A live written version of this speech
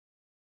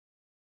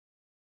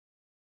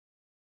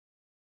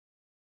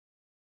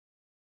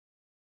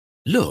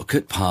Look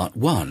at part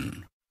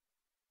 1.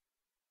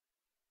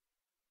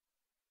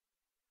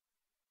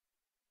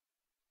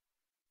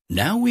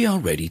 Now we are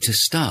ready to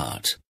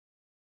start.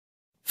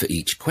 For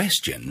each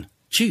question,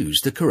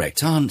 choose the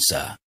correct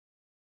answer.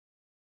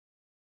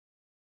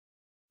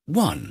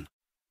 1.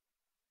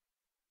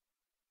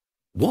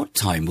 What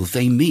time will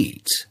they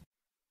meet?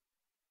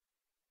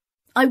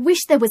 I wish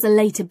there was a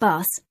later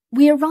bus.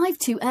 We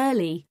arrived too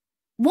early.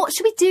 What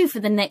should we do for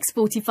the next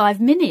 45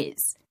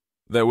 minutes?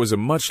 There was a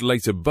much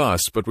later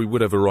bus, but we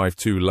would have arrived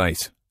too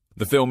late.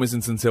 The film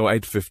isn't until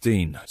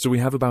 8:15, so we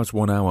have about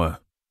 1 hour.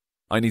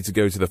 I need to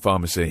go to the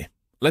pharmacy.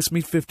 Let's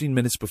meet 15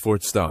 minutes before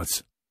it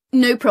starts.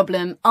 No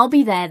problem. I'll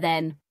be there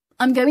then.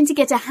 I'm going to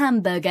get a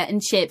hamburger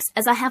and chips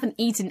as I haven't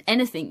eaten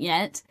anything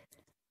yet.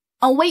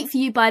 I'll wait for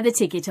you by the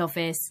ticket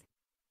office.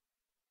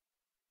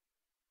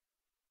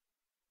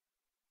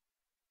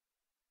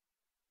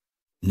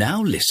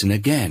 Now listen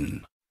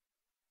again.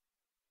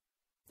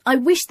 I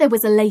wish there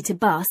was a later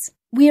bus.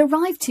 We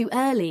arrived too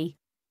early.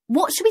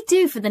 What should we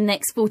do for the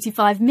next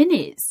 45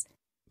 minutes?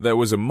 There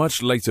was a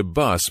much later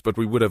bus, but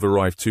we would have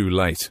arrived too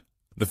late.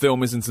 The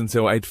film isn't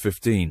until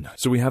 8:15,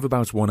 so we have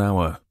about 1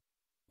 hour.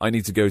 I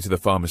need to go to the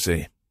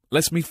pharmacy.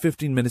 Let's meet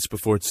 15 minutes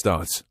before it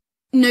starts.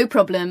 No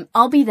problem.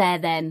 I'll be there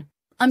then.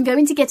 I'm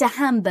going to get a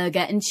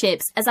hamburger and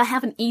chips as I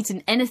haven't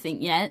eaten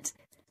anything yet.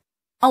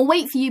 I'll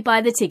wait for you by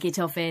the ticket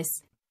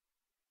office.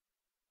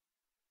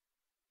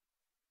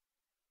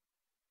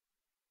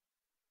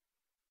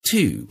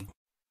 2.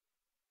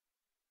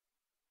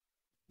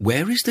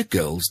 Where is the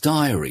girl's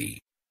diary?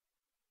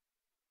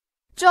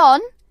 John,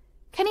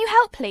 can you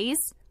help please?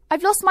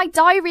 I've lost my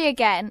diary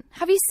again.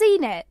 Have you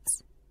seen it?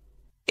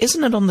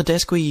 Isn't it on the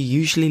desk where you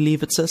usually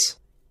leave it, sis?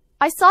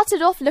 I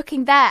started off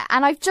looking there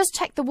and I've just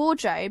checked the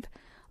wardrobe.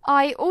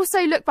 I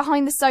also looked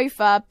behind the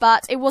sofa,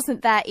 but it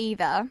wasn't there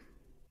either.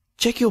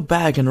 Check your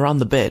bag and around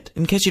the bed,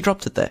 in case you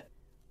dropped it there.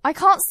 I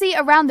can't see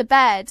it around the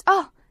bed.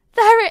 Oh,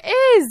 there it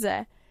is!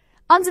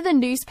 Under the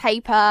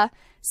newspaper.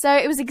 So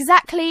it was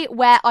exactly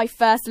where I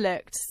first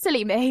looked.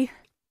 Silly me.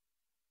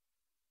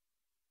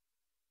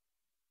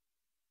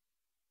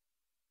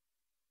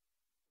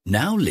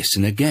 Now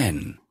listen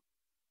again.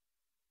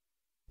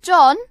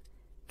 John,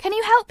 can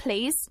you help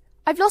please?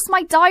 I've lost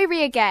my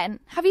diary again.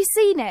 Have you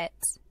seen it?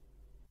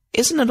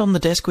 Isn't it on the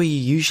desk where you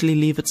usually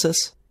leave it,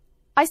 sis?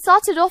 I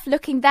started off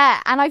looking there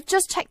and I've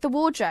just checked the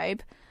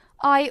wardrobe.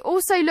 I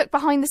also looked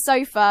behind the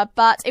sofa,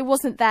 but it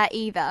wasn't there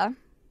either.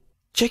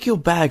 Check your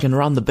bag and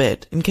around the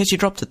bed, in case you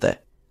dropped it there.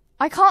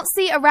 I can't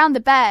see it around the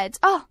bed.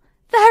 Oh,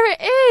 there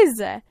it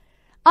is!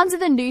 Under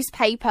the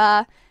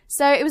newspaper.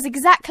 So it was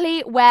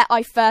exactly where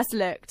I first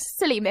looked.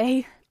 Silly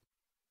me.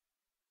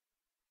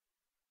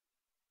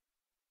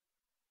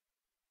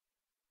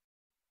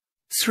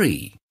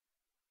 Three.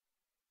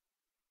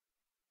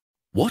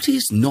 What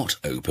is not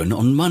open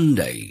on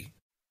Monday?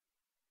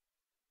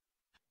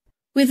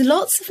 With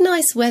lots of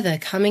nice weather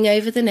coming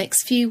over the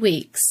next few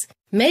weeks,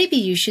 maybe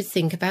you should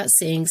think about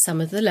seeing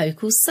some of the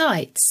local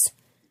sites.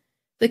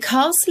 The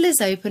castle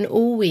is open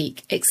all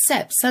week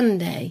except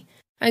Sunday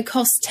and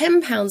costs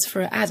 £10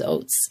 for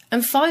adults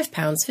and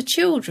 £5 for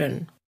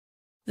children.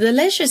 The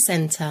leisure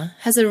centre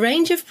has a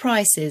range of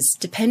prices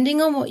depending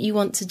on what you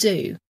want to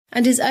do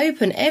and is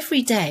open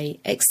every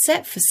day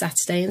except for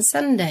Saturday and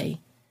Sunday.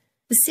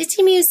 The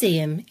City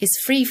Museum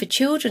is free for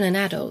children and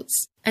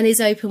adults and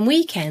is open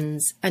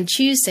weekends and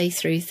Tuesday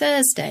through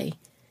Thursday.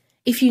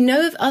 If you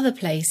know of other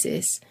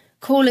places,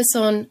 call us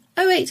on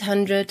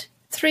 0800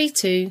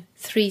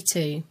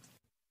 3232.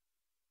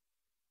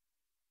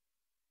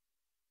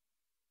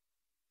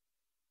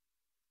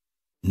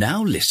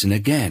 'Now listen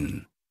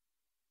again.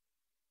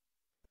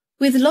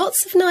 With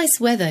lots of nice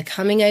weather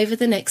coming over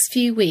the next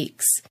few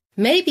weeks,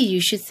 maybe you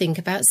should think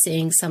about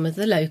seeing some of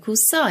the local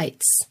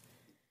sites.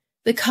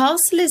 The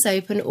castle is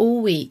open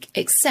all week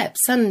except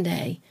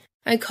Sunday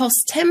and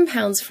costs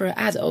 £10 for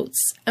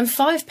adults and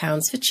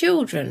 £5 for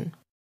children.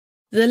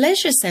 The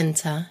leisure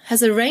centre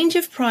has a range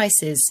of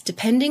prices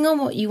depending on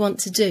what you want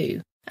to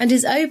do and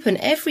is open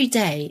every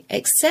day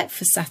except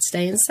for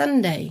Saturday and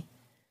Sunday.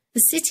 The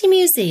City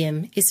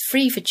Museum is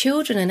free for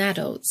children and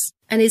adults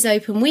and is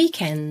open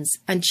weekends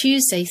and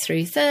Tuesday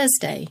through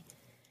Thursday.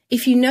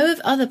 If you know of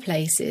other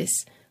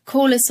places,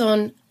 call us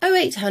on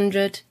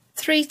 0800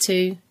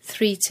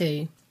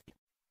 3232.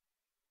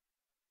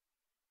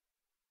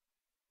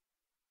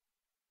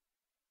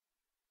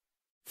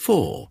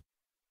 4.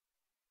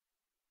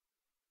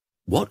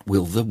 What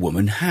will the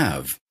woman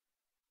have?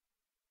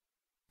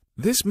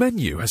 This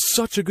menu has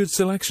such a good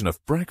selection of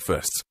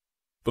breakfasts,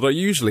 but I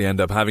usually end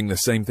up having the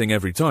same thing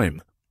every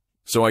time.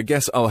 So I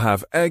guess I'll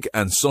have egg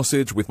and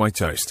sausage with my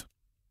toast.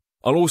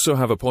 I'll also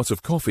have a pot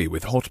of coffee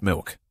with hot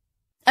milk.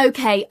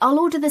 OK, I'll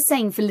order the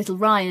same for little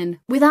Ryan,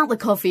 without the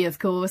coffee, of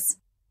course.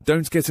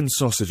 Don't get him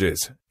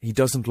sausages. He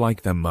doesn't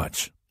like them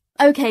much.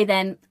 OK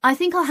then, I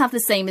think I'll have the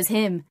same as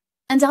him.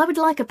 And I would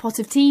like a pot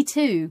of tea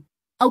too.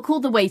 I'll call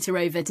the waiter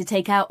over to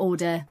take our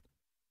order.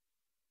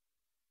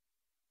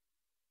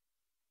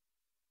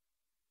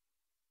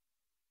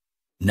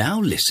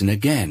 Now listen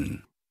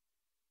again.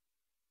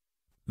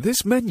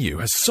 This menu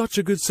has such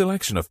a good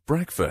selection of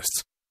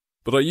breakfasts,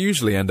 but I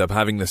usually end up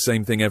having the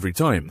same thing every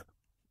time.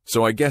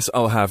 So I guess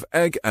I'll have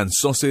egg and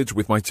sausage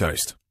with my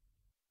toast.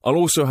 I'll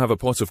also have a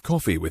pot of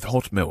coffee with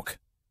hot milk.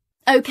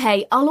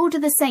 OK, I'll order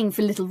the same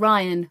for little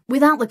Ryan,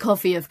 without the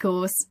coffee, of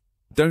course.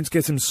 Don't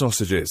get him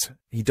sausages.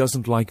 He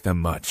doesn't like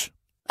them much.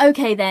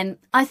 OK then,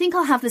 I think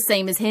I'll have the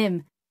same as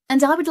him.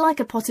 And I would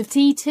like a pot of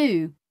tea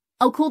too.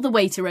 I'll call the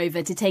waiter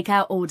over to take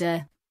our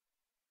order.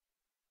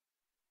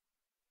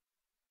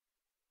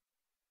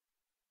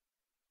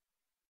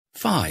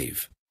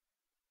 5.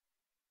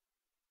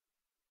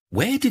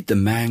 Where did the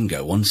man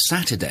go on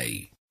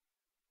Saturday?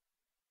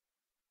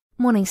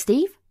 Morning,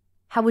 Steve.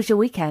 How was your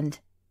weekend?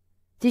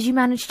 Did you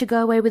manage to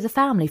go away with the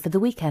family for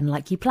the weekend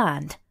like you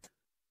planned?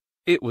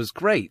 It was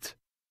great.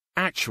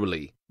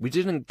 Actually, we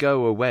didn't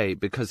go away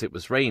because it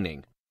was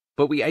raining,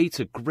 but we ate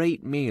a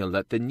great meal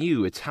at the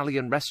new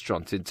Italian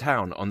restaurant in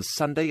town on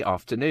Sunday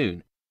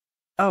afternoon.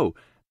 Oh,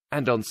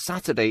 and on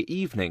Saturday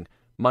evening,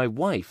 my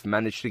wife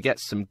managed to get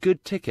some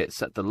good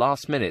tickets at the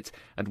last minute,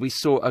 and we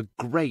saw a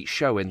great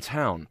show in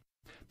town.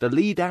 The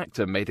lead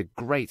actor made a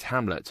great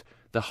Hamlet.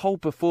 The whole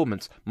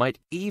performance might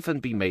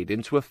even be made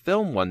into a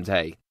film one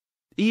day.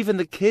 Even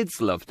the kids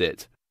loved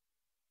it.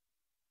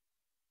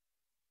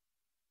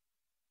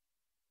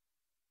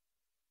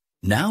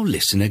 Now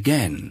listen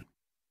again.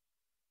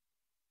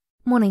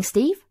 Morning,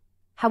 Steve.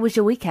 How was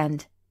your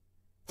weekend?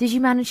 Did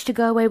you manage to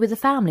go away with the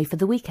family for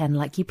the weekend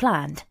like you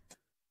planned?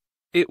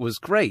 It was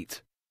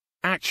great.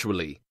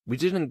 Actually, we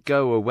didn't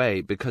go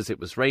away because it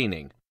was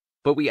raining,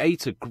 but we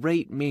ate a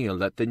great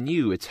meal at the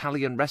new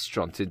Italian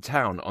restaurant in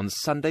town on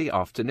Sunday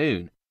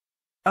afternoon.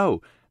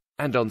 Oh,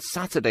 and on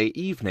Saturday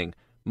evening,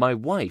 my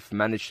wife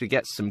managed to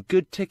get some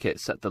good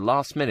tickets at the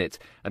last minute,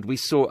 and we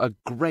saw a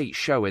great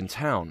show in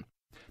town.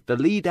 The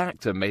lead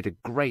actor made a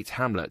great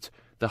Hamlet.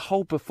 The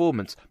whole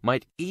performance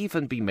might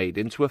even be made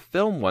into a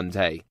film one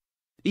day.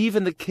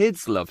 Even the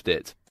kids loved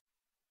it.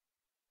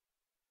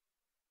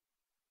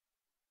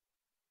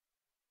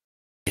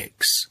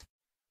 6.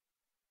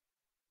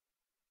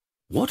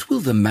 What will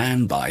the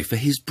man buy for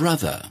his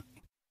brother?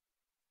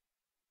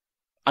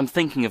 I'm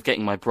thinking of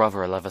getting my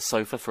brother a leather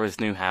sofa for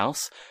his new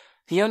house.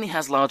 He only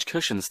has large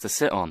cushions to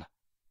sit on.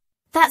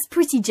 That's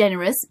pretty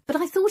generous, but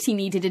I thought he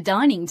needed a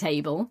dining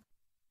table.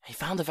 He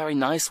found a very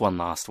nice one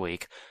last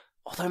week,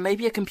 although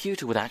maybe a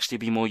computer would actually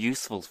be more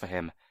useful for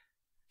him.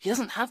 He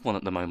doesn't have one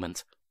at the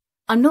moment.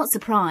 I'm not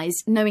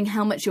surprised, knowing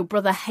how much your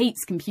brother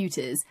hates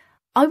computers.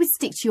 I would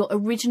stick to your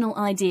original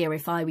idea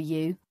if I were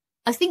you.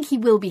 I think he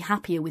will be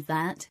happier with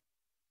that.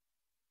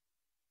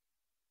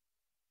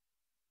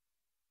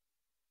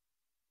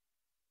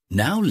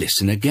 Now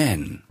listen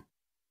again.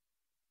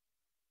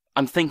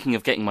 I'm thinking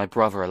of getting my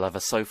brother a leather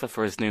sofa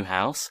for his new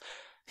house.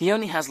 He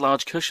only has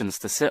large cushions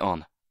to sit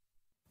on.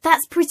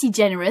 That's pretty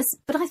generous,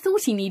 but I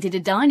thought he needed a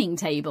dining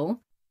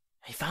table.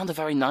 He found a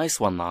very nice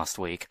one last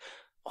week,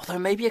 although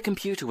maybe a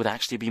computer would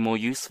actually be more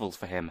useful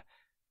for him.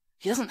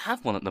 He doesn't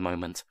have one at the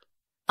moment.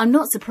 I'm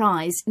not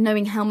surprised,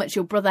 knowing how much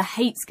your brother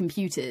hates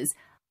computers.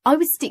 I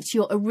would stick to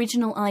your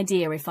original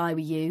idea if I were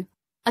you.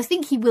 I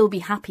think he will be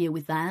happier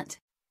with that.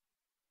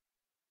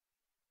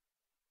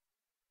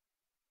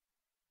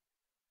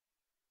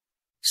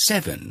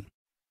 7.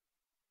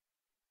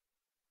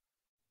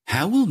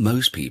 How will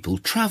most people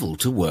travel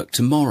to work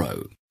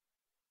tomorrow?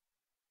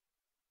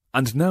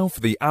 And now for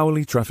the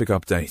hourly traffic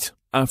update.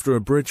 After a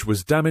bridge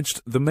was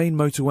damaged, the main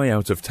motorway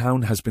out of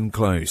town has been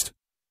closed.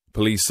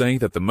 Police say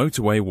that the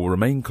motorway will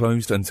remain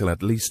closed until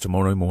at least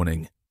tomorrow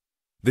morning.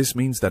 This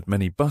means that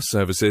many bus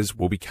services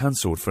will be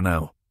cancelled for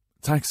now.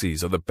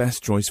 Taxis are the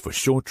best choice for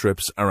short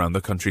trips around the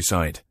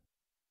countryside.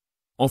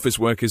 Office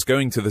workers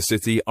going to the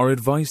city are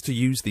advised to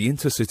use the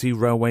intercity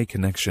railway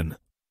connection.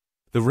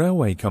 The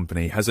railway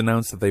company has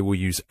announced that they will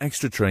use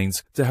extra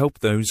trains to help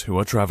those who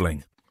are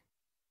travelling.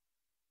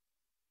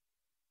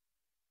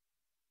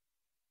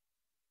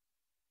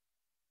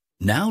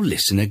 Now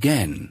listen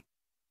again.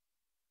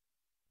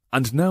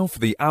 And now for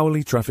the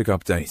hourly traffic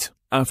update.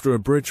 After a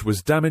bridge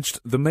was damaged,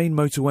 the main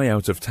motorway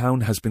out of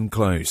town has been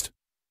closed.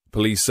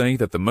 Police say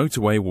that the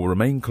motorway will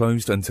remain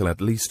closed until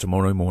at least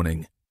tomorrow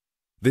morning.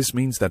 This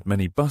means that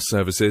many bus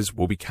services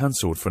will be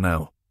cancelled for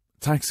now.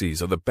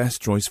 Taxis are the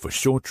best choice for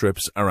short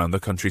trips around the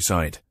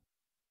countryside.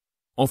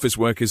 Office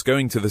workers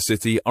going to the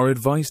city are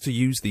advised to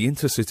use the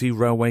intercity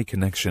railway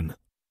connection.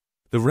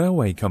 The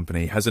railway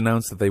company has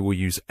announced that they will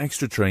use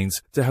extra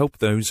trains to help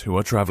those who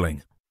are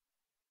travelling.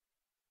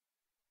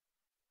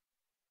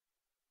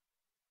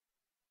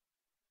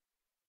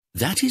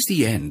 That is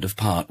the end of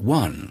part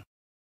 1.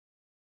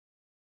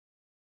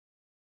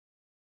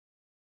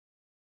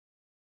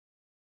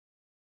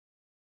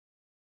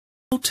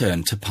 We'll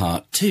turn to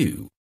part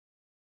 2.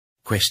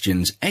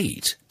 Questions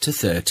 8 to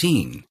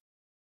 13.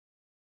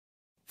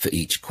 For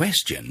each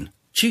question,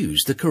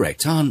 choose the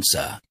correct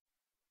answer.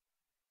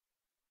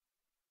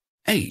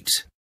 8.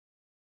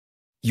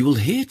 You will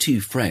hear two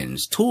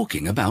friends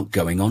talking about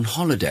going on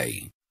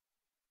holiday.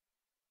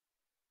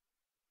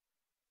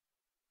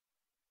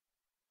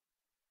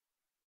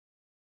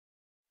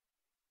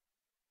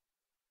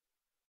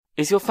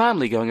 Is your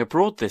family going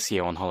abroad this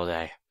year on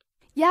holiday?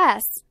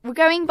 Yes, we're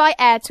going by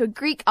air to a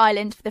Greek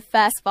island for the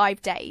first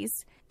 5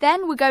 days.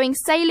 Then we're going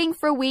sailing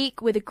for a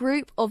week with a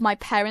group of my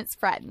parents'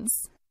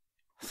 friends.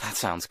 That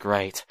sounds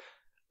great.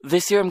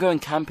 This year I'm going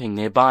camping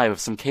nearby with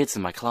some kids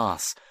in my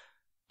class.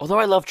 Although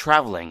I love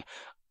travelling,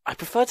 I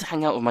prefer to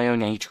hang out with my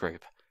own age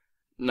group.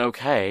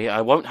 Okay,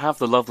 I won't have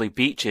the lovely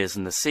beaches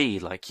and the sea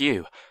like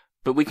you,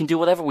 but we can do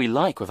whatever we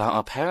like without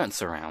our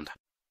parents around.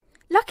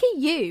 Lucky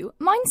you.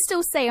 Mine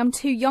still say I'm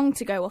too young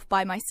to go off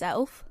by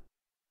myself.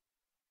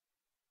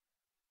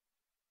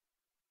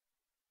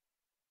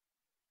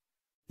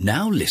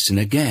 Now listen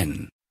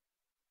again.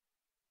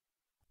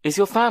 Is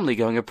your family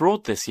going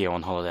abroad this year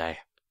on holiday?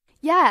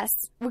 Yes,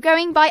 we're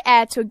going by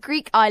air to a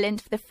Greek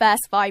island for the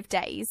first 5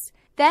 days.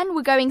 Then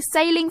we're going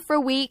sailing for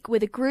a week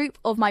with a group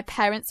of my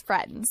parents'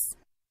 friends.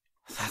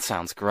 That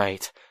sounds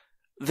great.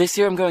 This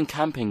year I'm going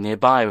camping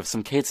nearby with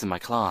some kids in my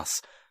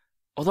class.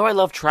 Although I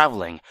love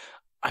travelling,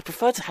 I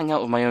prefer to hang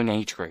out with my own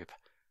age group.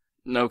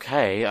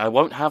 Okay, I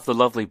won't have the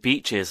lovely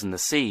beaches and the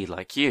sea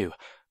like you,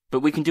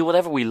 but we can do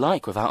whatever we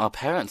like without our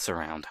parents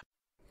around.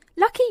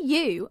 Lucky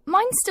you.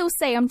 Mine still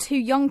say I'm too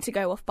young to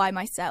go off by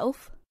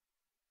myself.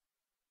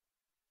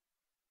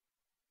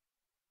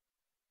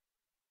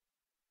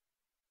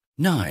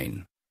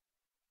 Nine.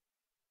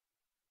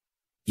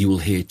 You will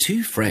hear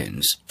two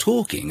friends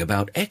talking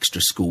about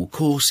extra school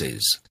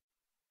courses.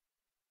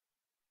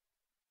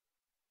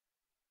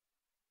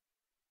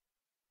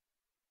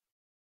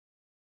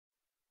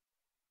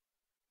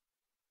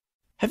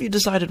 Have you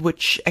decided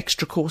which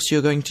extra course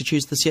you're going to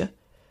choose this year?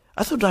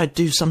 I thought I'd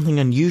do something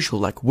unusual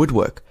like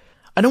woodwork.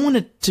 I don't want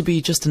it to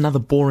be just another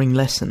boring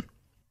lesson.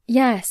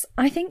 Yes,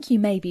 I think you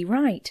may be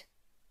right.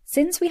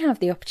 Since we have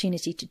the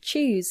opportunity to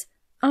choose,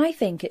 I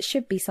think it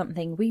should be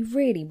something we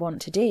really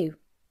want to do.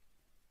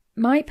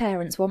 My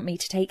parents want me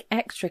to take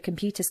extra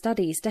computer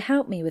studies to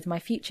help me with my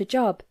future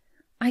job.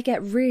 I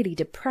get really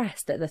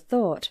depressed at the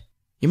thought.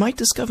 You might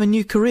discover a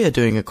new career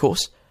doing a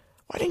course.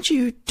 Why don't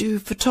you do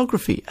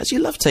photography, as you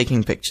love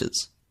taking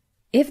pictures?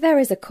 If there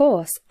is a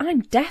course,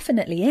 I'm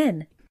definitely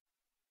in.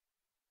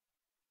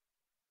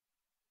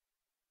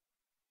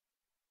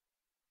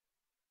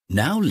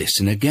 Now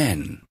listen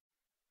again.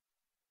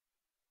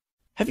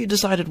 Have you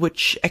decided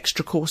which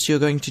extra course you're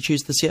going to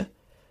choose this year?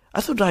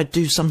 I thought I'd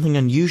do something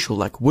unusual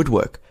like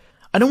woodwork.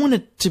 I don't want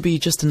it to be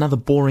just another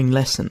boring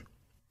lesson.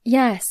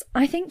 Yes,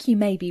 I think you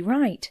may be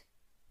right.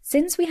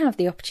 Since we have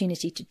the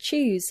opportunity to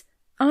choose,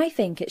 I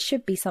think it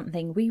should be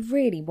something we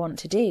really want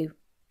to do.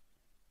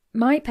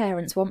 My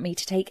parents want me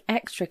to take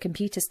extra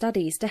computer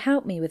studies to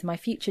help me with my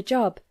future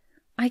job.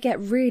 I get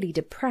really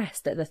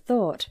depressed at the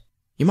thought.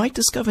 You might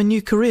discover a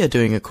new career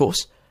doing a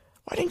course.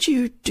 Why don't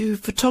you do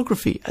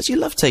photography, as you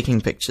love taking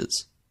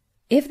pictures?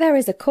 If there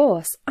is a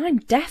course, I'm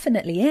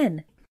definitely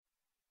in.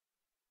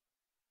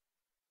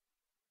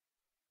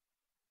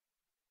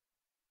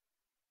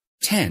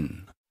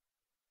 Ten.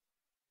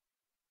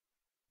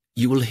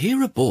 You will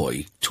hear a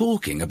boy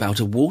talking about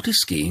a water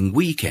skiing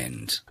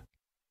weekend.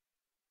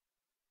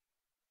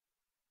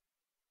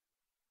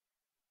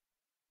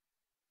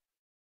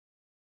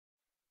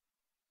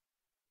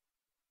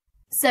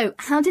 So,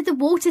 how did the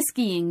water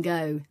skiing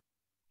go?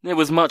 It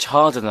was much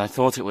harder than I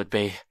thought it would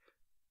be.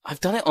 I've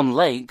done it on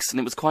lakes and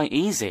it was quite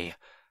easy.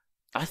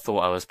 I thought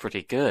I was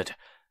pretty good.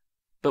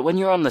 But when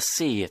you're on the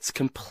sea, it's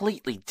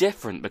completely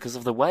different because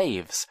of the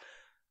waves.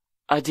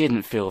 I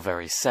didn't feel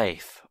very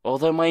safe,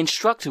 although my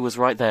instructor was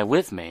right there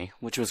with me,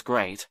 which was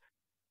great.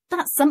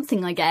 That's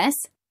something, I guess.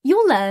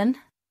 You'll learn.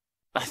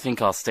 I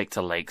think I'll stick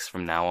to lakes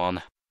from now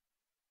on.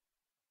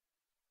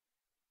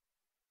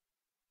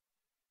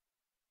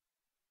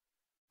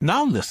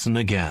 Now listen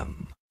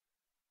again.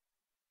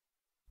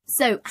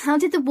 So, how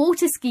did the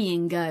water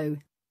skiing go?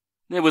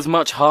 It was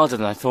much harder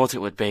than I thought it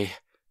would be.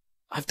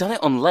 I've done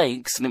it on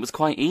lakes and it was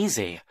quite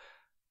easy.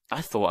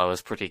 I thought I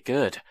was pretty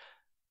good.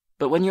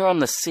 But when you're on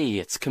the sea,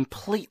 it's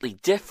completely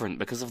different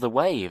because of the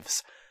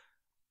waves.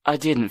 I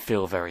didn't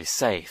feel very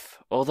safe,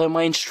 although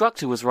my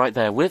instructor was right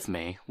there with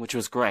me, which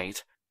was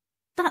great.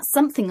 That's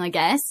something, I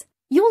guess.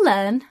 You'll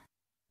learn.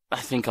 I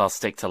think I'll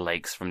stick to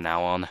lakes from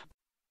now on.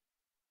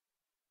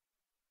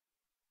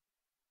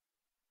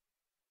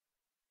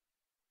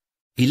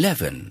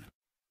 11.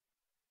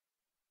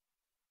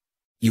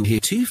 You hear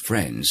two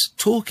friends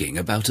talking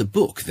about a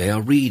book they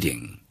are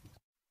reading.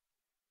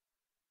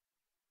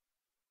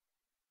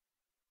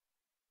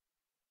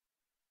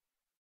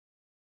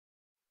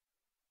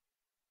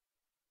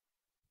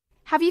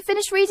 Have you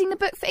finished reading the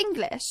book for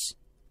English?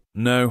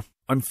 No,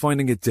 I'm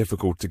finding it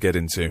difficult to get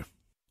into.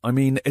 I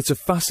mean, it's a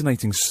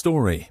fascinating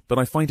story, but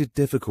I find it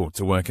difficult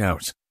to work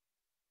out.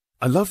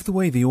 I love the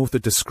way the author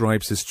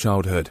describes his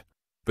childhood,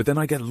 but then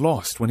I get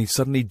lost when he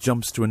suddenly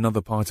jumps to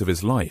another part of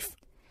his life.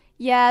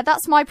 Yeah,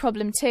 that's my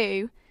problem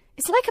too.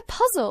 It's like a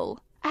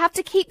puzzle. I have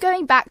to keep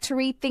going back to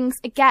read things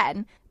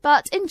again,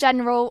 but in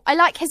general, I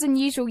like his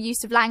unusual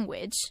use of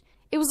language.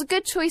 It was a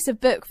good choice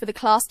of book for the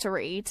class to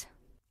read.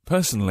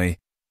 Personally,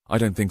 I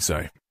don't think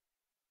so.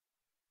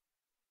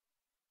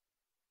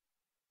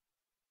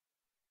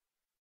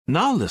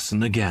 Now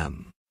listen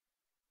again.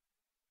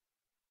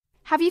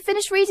 Have you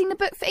finished reading the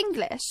book for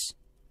English?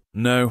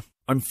 No,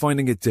 I'm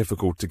finding it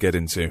difficult to get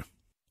into.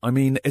 I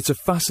mean, it's a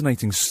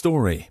fascinating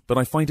story, but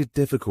I find it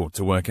difficult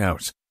to work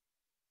out.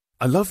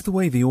 I love the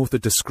way the author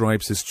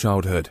describes his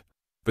childhood,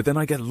 but then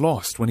I get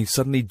lost when he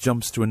suddenly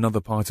jumps to another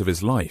part of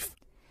his life.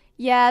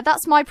 Yeah,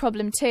 that's my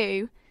problem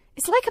too.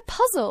 It's like a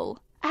puzzle.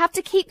 I have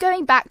to keep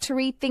going back to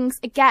read things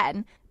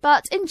again,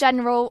 but in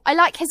general, I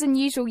like his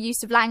unusual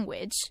use of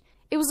language.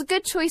 It was a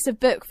good choice of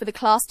book for the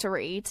class to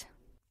read.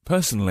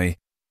 Personally,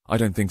 I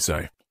don't think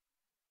so.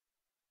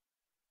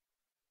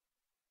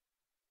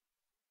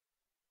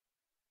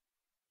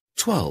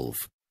 12.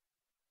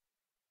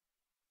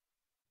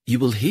 You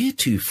will hear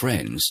two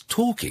friends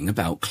talking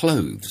about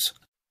clothes.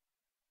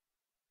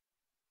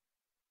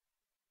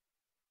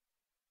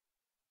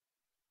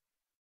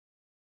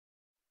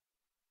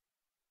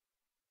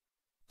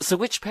 So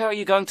which pair are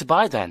you going to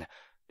buy then?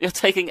 You're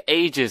taking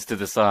ages to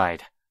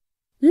decide.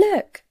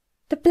 Look,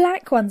 the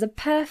black ones are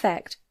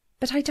perfect,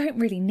 but I don't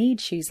really need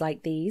shoes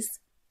like these.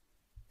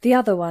 The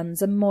other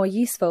ones are more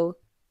useful.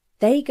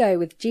 They go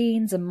with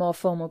jeans and more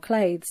formal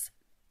clothes.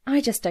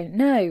 I just don't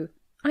know.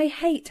 I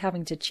hate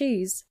having to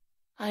choose.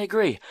 I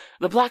agree.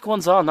 The black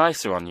ones are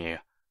nicer on you.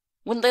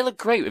 Wouldn't they look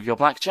great with your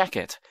black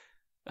jacket?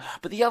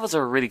 But the others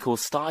are a really cool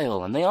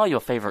style, and they are your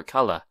favourite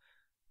colour.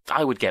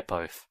 I would get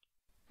both.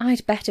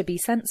 I'd better be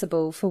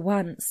sensible for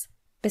once.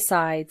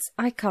 Besides,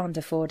 I can't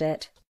afford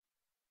it.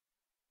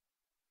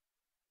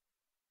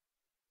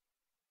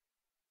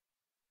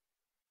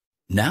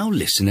 Now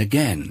listen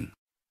again.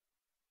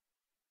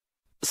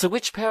 So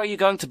which pair are you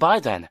going to buy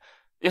then?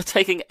 You're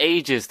taking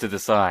ages to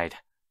decide.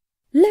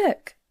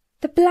 Look,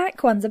 the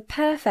black ones are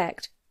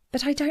perfect,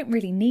 but I don't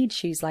really need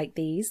shoes like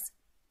these.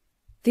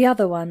 The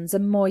other ones are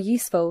more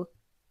useful.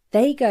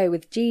 They go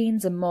with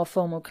jeans and more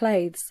formal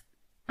clothes.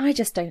 I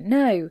just don't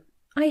know.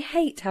 I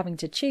hate having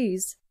to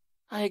choose.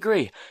 I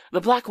agree. The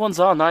black ones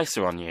are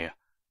nicer on you.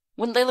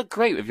 Wouldn't they look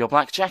great with your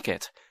black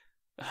jacket?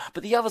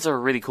 But the others are a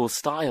really cool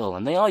style,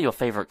 and they are your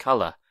favourite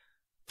colour.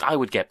 I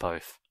would get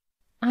both.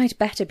 I'd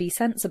better be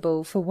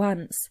sensible for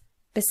once.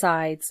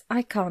 Besides,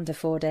 I can't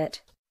afford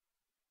it.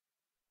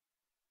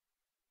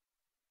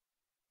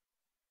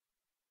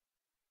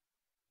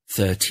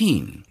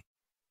 "13.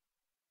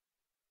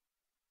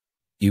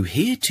 You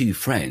hear two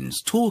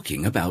friends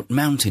talking about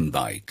mountain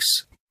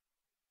bikes.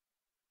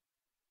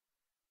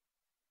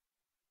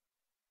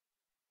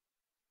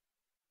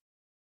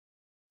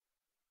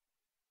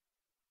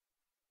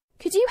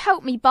 Could you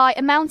help me buy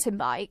a mountain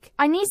bike?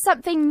 I need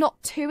something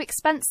not too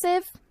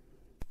expensive.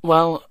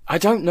 Well, I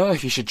don't know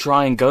if you should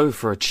try and go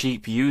for a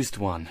cheap used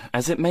one,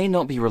 as it may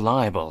not be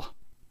reliable.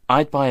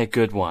 I'd buy a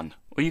good one,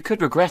 or you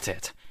could regret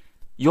it.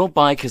 Your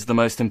bike is the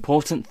most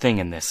important thing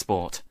in this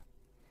sport.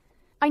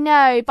 I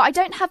know, but I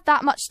don't have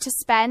that much to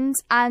spend,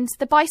 and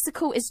the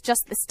bicycle is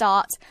just the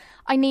start.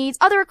 I need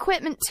other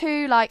equipment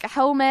too, like a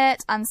helmet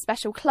and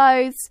special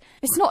clothes.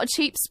 It's not a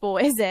cheap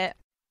sport, is it?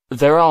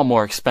 There are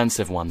more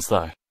expensive ones,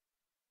 though.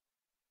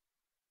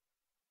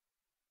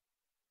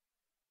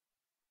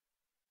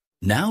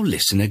 Now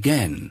listen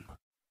again.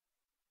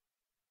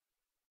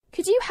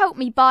 Could you help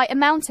me buy a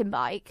mountain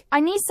bike?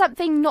 I need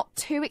something not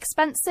too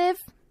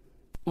expensive.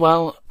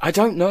 Well, I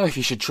don't know if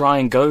you should try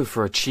and go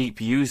for a cheap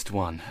used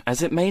one,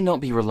 as it may not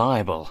be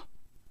reliable.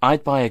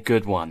 I'd buy a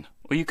good one,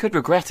 or you could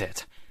regret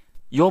it.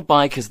 Your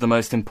bike is the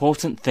most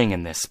important thing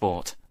in this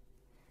sport.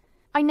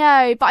 I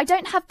know, but I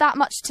don't have that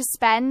much to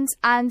spend,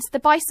 and the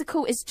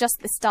bicycle is just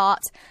the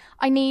start.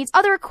 I need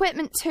other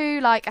equipment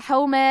too, like a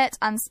helmet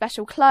and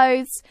special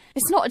clothes.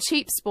 It's not a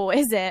cheap sport,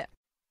 is it?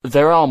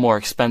 There are more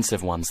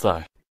expensive ones,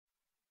 though.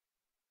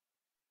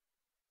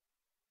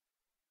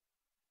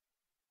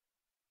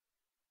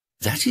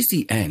 That is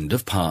the end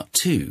of part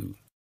 2.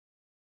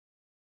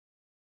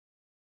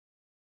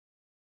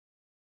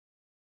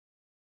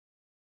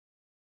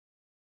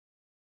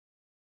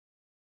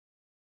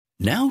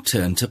 Now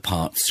turn to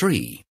part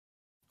 3,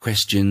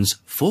 questions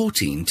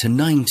 14 to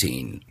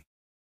 19.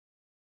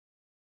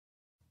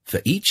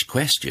 For each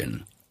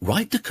question,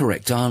 write the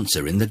correct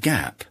answer in the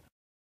gap.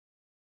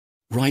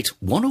 Write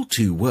 1 or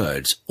 2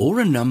 words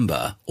or a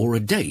number or a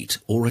date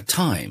or a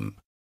time.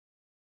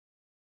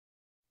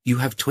 You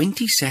have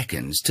 20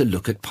 seconds to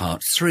look at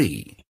part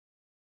 3.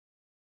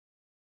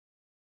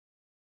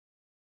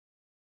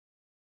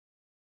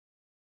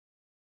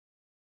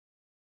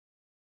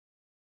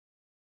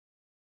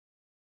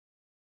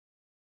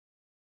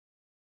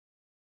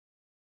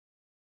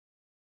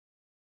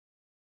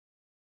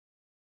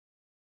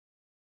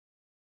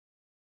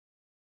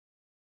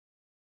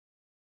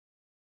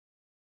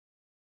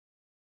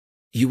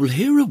 You will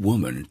hear a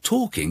woman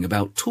talking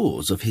about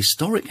tours of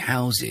historic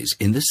houses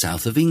in the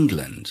south of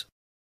England.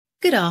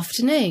 Good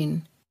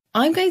afternoon.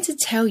 I'm going to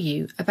tell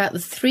you about the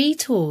 3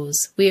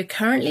 tours we are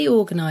currently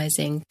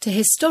organising to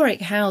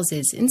historic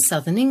houses in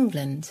southern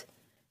England.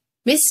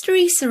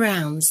 Mystery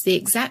surrounds the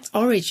exact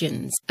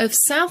origins of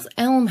South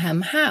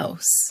Elmham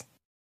House.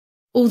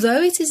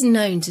 Although it is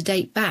known to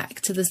date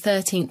back to the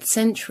 13th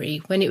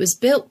century when it was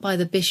built by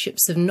the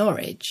bishops of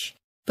Norwich,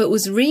 but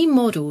was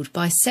remodelled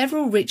by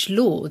several rich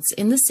lords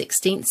in the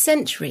 16th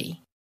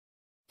century.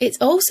 It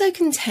also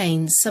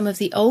contains some of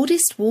the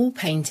oldest wall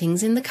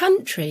paintings in the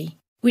country,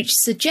 which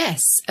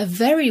suggests a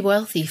very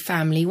wealthy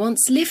family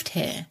once lived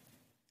here.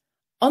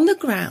 On the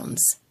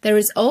grounds, there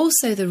is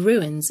also the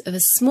ruins of a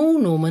small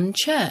Norman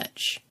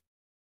church.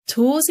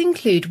 Tours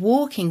include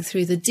walking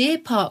through the Deer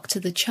Park to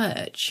the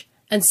church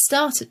and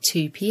start at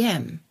 2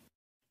 p.m.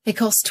 They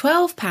cost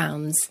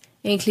 £12,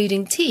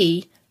 including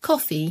tea,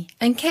 coffee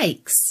and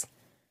cakes.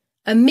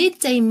 A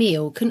midday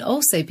meal can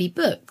also be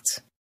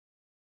booked.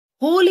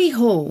 Hawley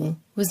Hall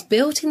was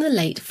built in the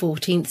late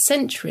 14th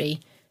century,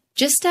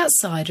 just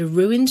outside a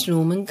ruined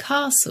Norman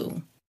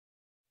castle.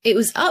 It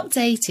was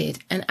updated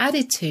and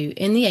added to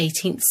in the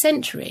 18th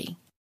century.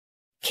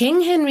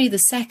 King Henry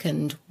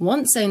II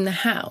once owned the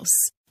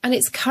house, and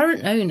its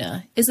current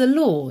owner is a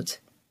lord.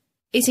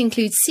 It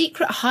includes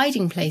secret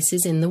hiding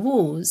places in the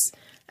walls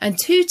and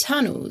 2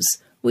 tunnels,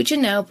 which are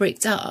now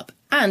bricked up,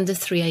 and a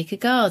 3-acre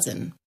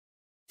garden.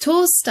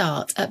 Tours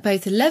start at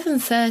both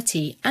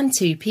 11:30 and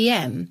 2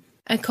 p.m.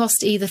 and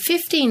cost either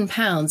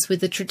 £15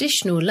 with the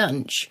traditional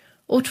lunch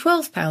or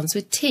 £12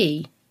 with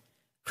tea.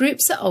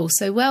 Groups are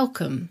also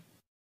welcome.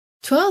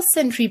 12th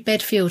century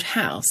Bedfield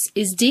House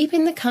is deep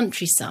in the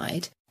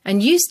countryside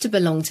and used to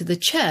belong to the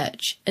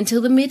church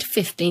until the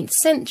mid-15th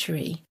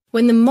century,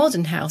 when the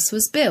modern house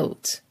was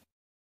built.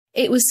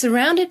 It was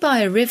surrounded by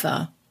a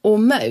river, or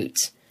moat,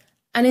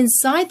 and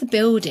inside the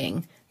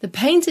building, the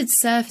painted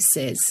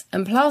surfaces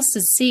and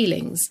plastered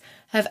ceilings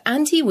have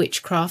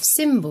anti-witchcraft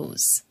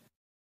symbols.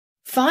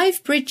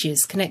 5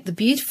 bridges connect the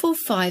beautiful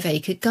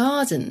 5-acre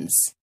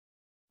gardens.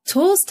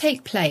 Tours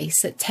take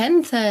place at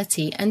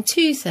 10:30 and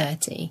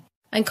 2:30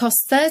 and cost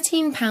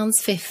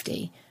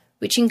 £13.50,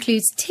 which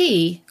includes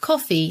tea,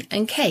 coffee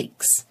and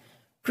cakes.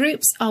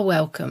 Groups are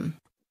welcome.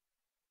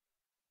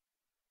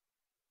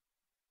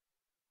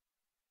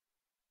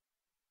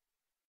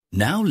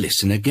 Now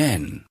listen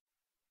again.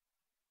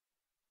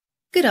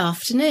 Good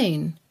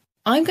afternoon.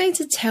 I'm going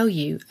to tell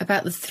you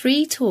about the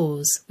 3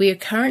 tours we are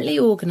currently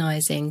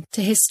organising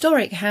to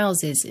historic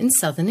houses in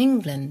southern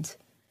England.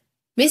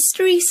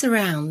 Mystery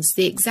surrounds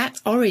the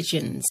exact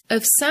origins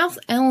of South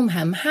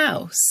Elmham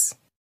House.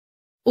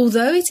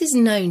 Although it is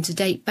known to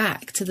date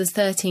back to the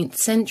 13th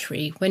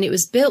century when it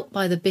was built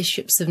by the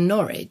bishops of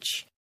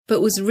Norwich,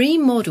 but was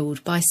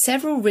remodelled by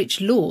several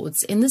rich lords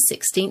in the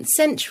 16th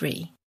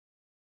century.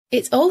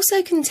 It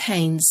also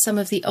contains some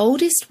of the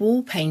oldest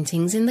wall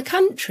paintings in the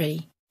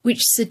country,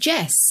 which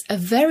suggests a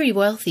very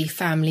wealthy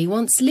family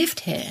once lived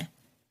here.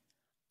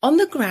 On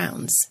the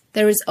grounds,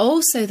 there is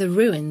also the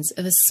ruins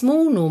of a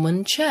small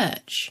Norman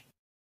church.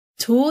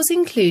 Tours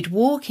include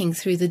walking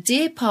through the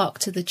Deer Park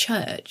to the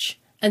church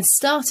and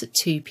start at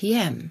 2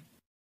 p.m.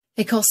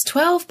 They cost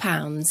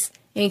 £12,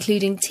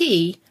 including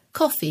tea,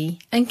 coffee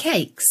and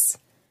cakes.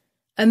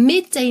 A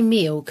midday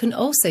meal can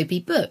also be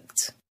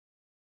booked.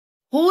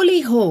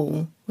 Hawley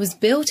Hall was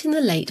built in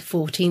the late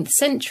 14th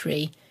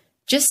century,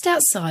 just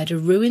outside a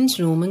ruined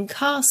Norman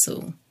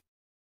castle.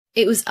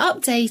 It was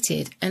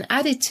updated and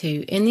added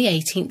to in the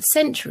 18th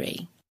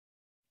century.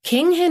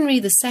 King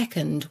Henry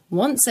II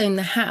once owned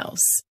the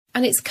house,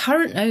 and its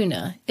current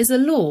owner is a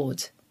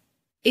lord.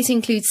 It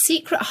includes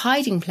secret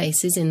hiding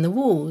places in the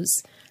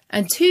walls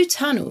and 2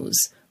 tunnels,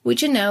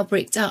 which are now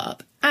bricked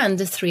up, and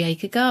a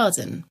 3-acre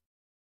garden.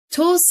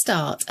 Tours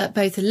start at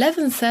both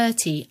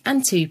 11:30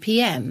 and 2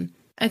 p.m.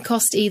 and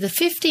cost either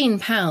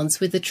 £15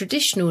 with the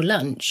traditional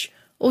lunch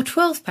or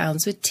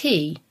 £12 with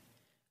tea.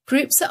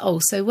 Groups are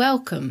also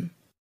welcome.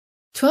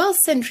 12th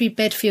century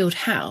Bedfield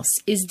House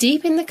is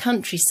deep in the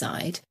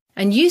countryside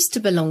and used to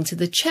belong to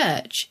the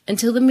church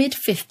until the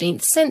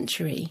mid-15th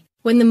century,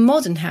 when the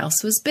modern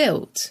house was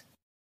built.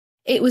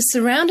 It was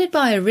surrounded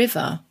by a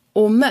river,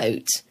 or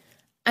moat,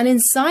 and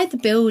inside the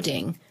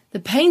building, the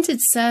painted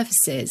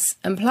surfaces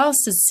and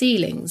plastered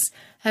ceilings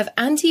have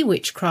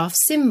anti-witchcraft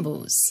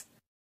symbols.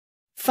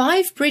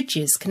 5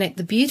 bridges connect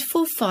the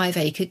beautiful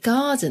 5-acre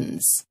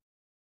gardens.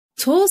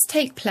 Tours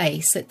take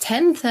place at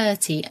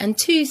 10:30 and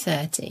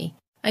 2:30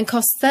 and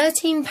cost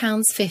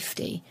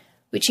 £13.50,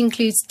 which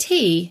includes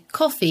tea,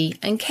 coffee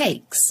and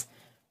cakes.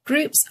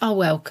 Groups are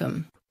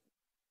welcome.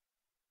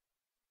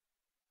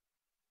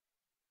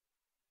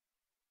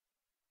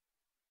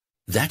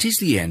 That is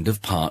the end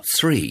of part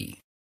 3.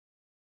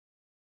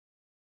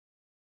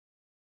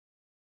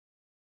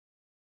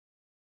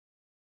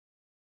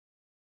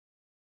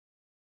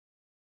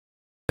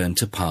 Turn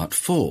to part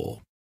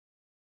 4.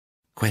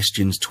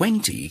 Questions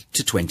 20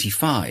 to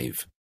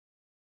 25.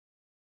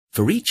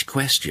 For each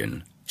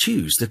question,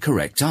 choose the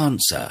correct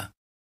answer.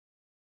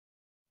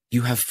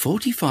 You have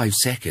 45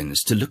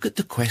 seconds to look at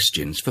the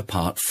questions for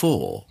part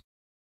 4.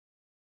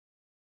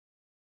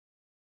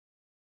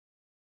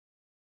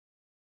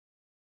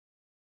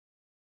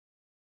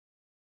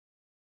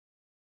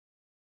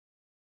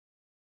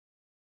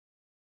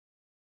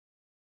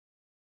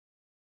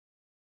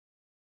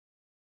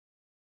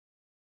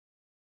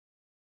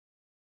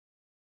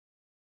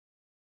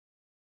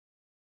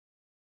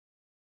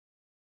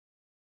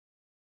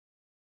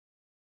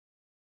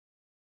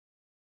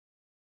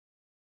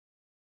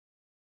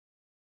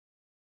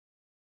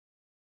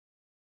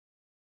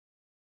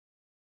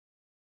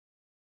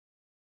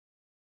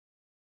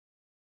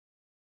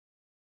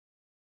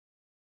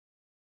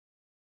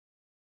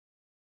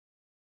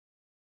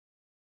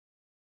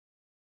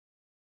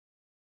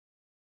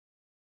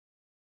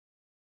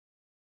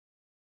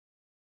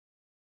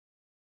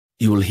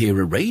 You'll hear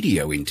a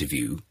radio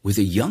interview with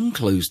a young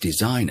clothes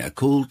designer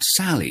called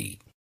Sally.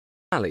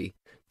 Sally,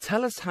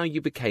 tell us how you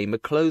became a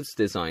clothes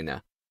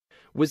designer.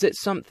 Was it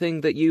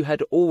something that you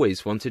had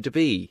always wanted to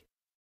be?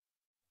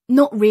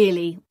 Not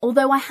really,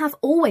 although I have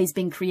always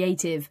been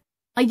creative.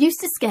 I used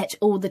to sketch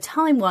all the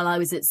time while I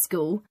was at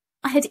school.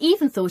 I had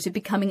even thought of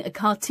becoming a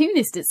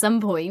cartoonist at some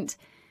point.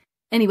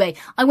 Anyway,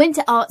 I went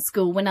to art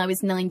school when I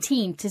was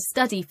 19 to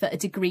study for a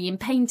degree in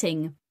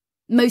painting.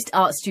 Most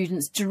art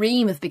students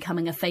dream of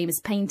becoming a famous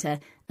painter,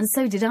 and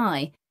so did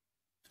I.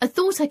 I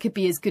thought I could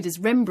be as good as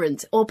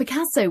Rembrandt or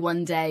Picasso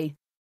one day.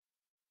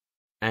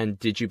 And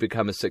did you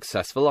become a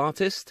successful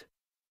artist?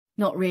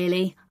 Not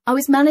really. I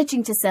was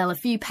managing to sell a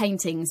few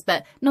paintings,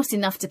 but not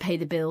enough to pay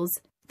the bills.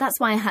 That's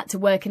why I had to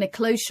work in a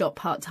clothes shop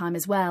part-time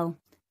as well.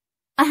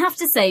 I have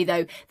to say,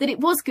 though, that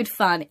it was good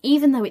fun,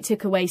 even though it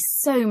took away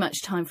so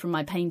much time from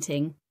my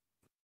painting.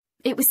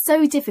 It was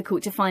so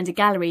difficult to find a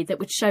gallery that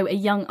would show a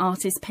young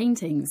artist's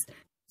paintings,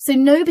 so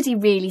nobody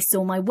really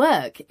saw my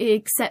work,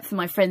 except for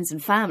my friends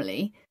and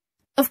family.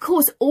 Of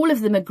course, all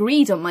of them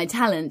agreed on my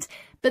talent,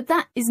 but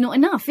that is not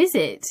enough, is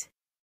it?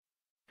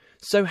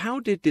 So how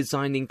did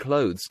designing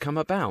clothes come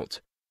about?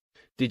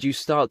 Did you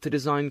start to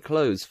design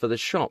clothes for the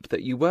shop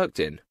that you worked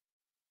in?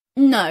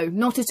 No,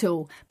 not at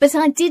all. But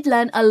I did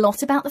learn a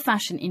lot about the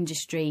fashion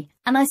industry,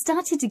 and I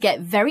started to get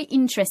very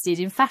interested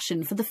in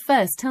fashion for the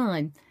first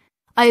time.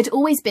 I had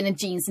always been a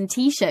jeans and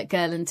t-shirt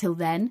girl until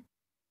then.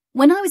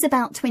 When I was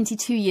about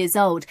 22 years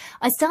old,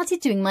 I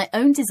started doing my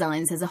own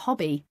designs as a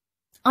hobby.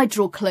 I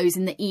draw clothes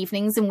in the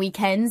evenings and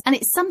weekends, and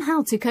it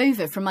somehow took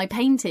over from my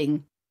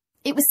painting.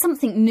 It was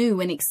something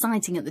new and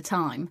exciting at the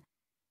time.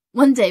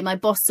 One day my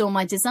boss saw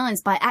my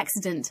designs by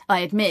accident, I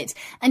admit,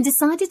 and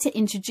decided to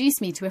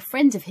introduce me to a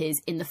friend of his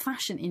in the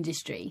fashion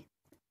industry.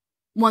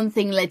 One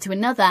thing led to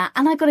another,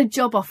 and I got a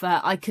job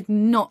offer I could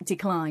not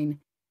decline.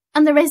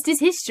 And the rest is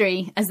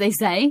history, as they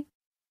say.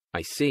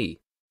 I see.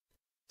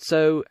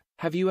 So,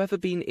 have you ever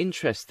been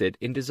interested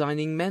in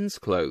designing men's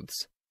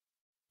clothes?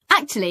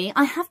 Actually,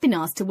 I have been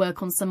asked to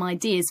work on some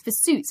ideas for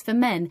suits for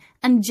men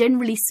and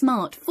generally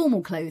smart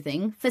formal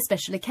clothing for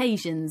special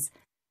occasions.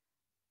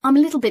 I'm a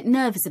little bit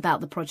nervous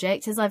about the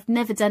project as I've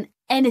never done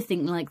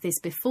anything like this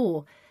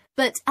before,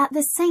 but at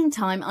the same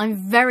time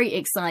I'm very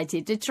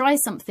excited to try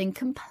something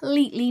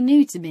completely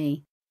new to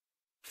me.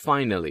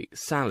 Finally,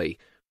 Sally,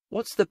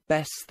 what's the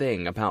best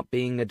thing about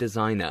being a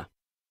designer?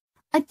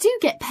 I do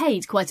get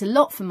paid quite a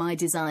lot for my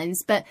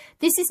designs, but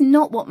this is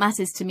not what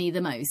matters to me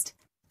the most.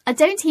 I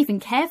don't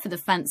even care for the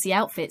fancy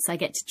outfits I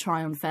get to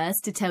try on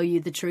first, to tell you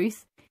the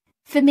truth.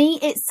 For me,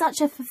 it's such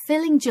a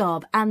fulfilling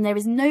job, and there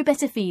is no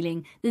better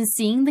feeling than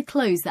seeing the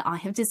clothes that I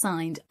have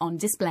designed on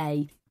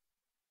display.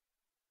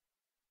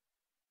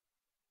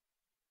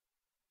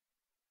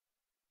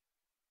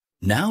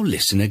 Now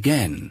listen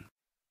again.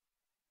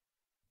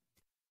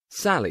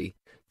 Sally,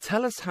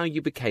 tell us how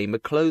you became a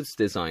clothes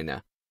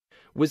designer.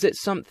 Was it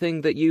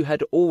something that you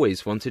had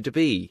always wanted to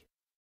be?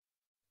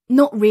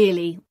 Not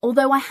really,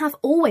 although I have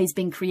always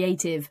been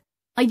creative.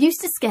 I used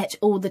to sketch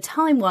all the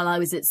time while I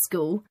was at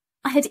school.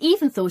 I had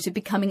even thought of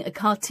becoming a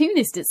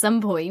cartoonist at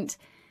some point.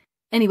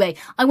 Anyway,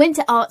 I went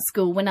to art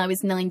school when I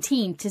was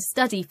 19 to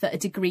study for a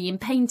degree in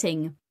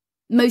painting.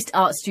 Most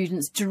art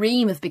students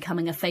dream of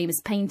becoming a famous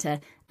painter,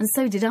 and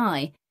so did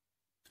I.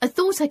 I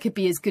thought I could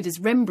be as good as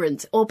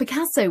Rembrandt or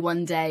Picasso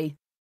one day.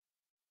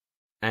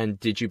 And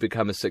did you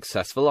become a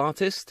successful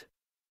artist?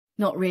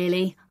 Not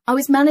really. I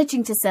was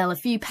managing to sell a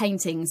few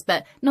paintings,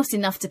 but not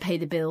enough to pay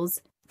the bills.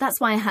 That's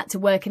why I had to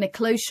work in a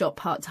clothes shop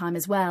part-time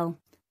as well.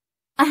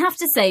 I have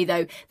to say,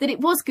 though, that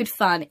it was good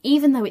fun,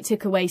 even though it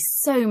took away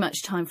so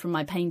much time from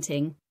my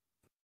painting.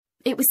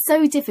 It was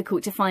so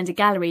difficult to find a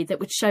gallery that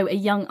would show a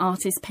young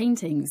artist's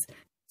paintings,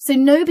 so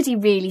nobody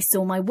really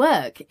saw my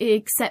work,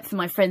 except for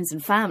my friends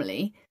and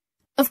family.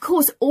 Of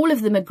course, all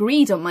of them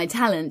agreed on my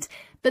talent,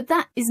 but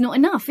that is not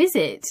enough, is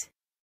it?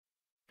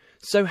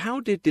 So how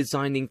did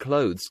designing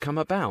clothes come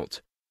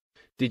about?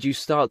 Did you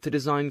start to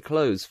design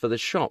clothes for the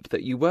shop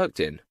that you worked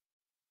in?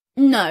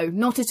 No,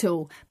 not at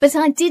all. But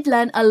I did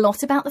learn a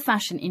lot about the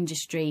fashion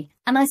industry,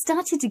 and I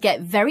started to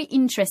get very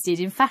interested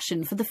in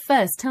fashion for the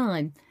first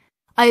time.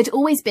 I had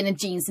always been a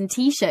jeans and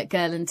t-shirt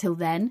girl until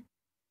then.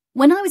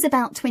 When I was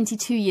about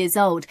 22 years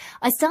old,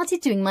 I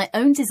started doing my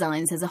own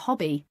designs as a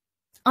hobby.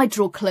 I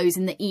draw clothes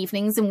in the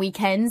evenings and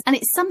weekends, and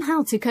it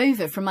somehow took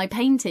over from my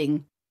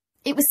painting.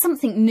 It was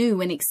something new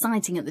and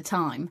exciting at the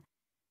time.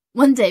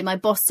 One day my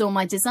boss saw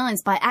my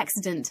designs by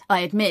accident,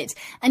 I admit,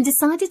 and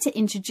decided to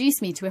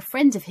introduce me to a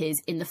friend of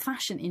his in the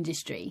fashion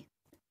industry.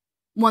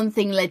 One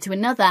thing led to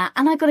another,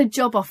 and I got a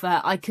job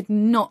offer I could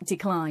not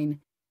decline.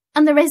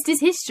 And the rest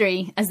is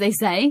history, as they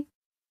say.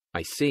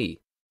 I see.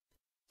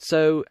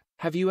 So,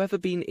 have you ever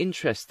been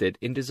interested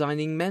in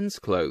designing men's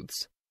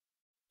clothes?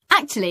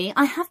 Actually,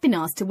 I have been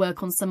asked to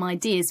work on some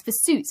ideas for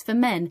suits for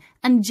men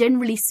and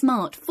generally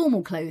smart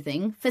formal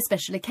clothing for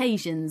special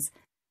occasions.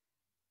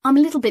 I'm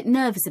a little bit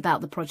nervous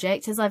about the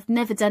project as I've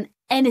never done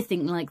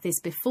anything like this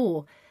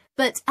before,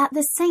 but at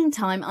the same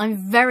time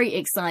I'm very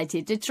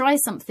excited to try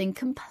something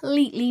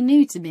completely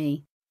new to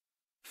me.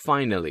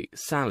 Finally,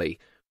 Sally,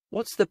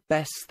 what's the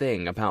best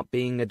thing about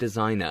being a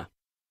designer?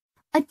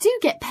 I do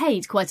get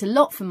paid quite a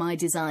lot for my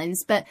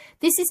designs, but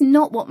this is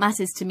not what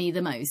matters to me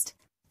the most.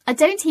 I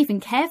don't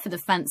even care for the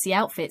fancy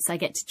outfits I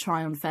get to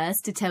try on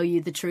first, to tell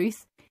you the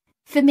truth.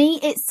 For me,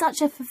 it's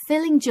such a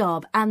fulfilling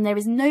job, and there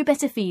is no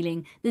better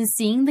feeling than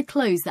seeing the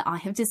clothes that I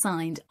have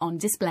designed on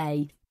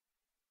display.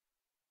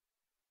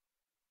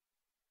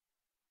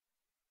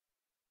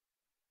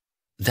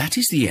 That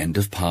is the end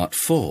of part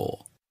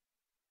 4.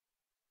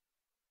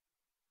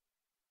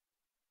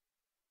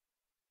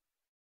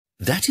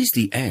 That is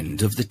the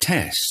end of the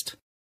test.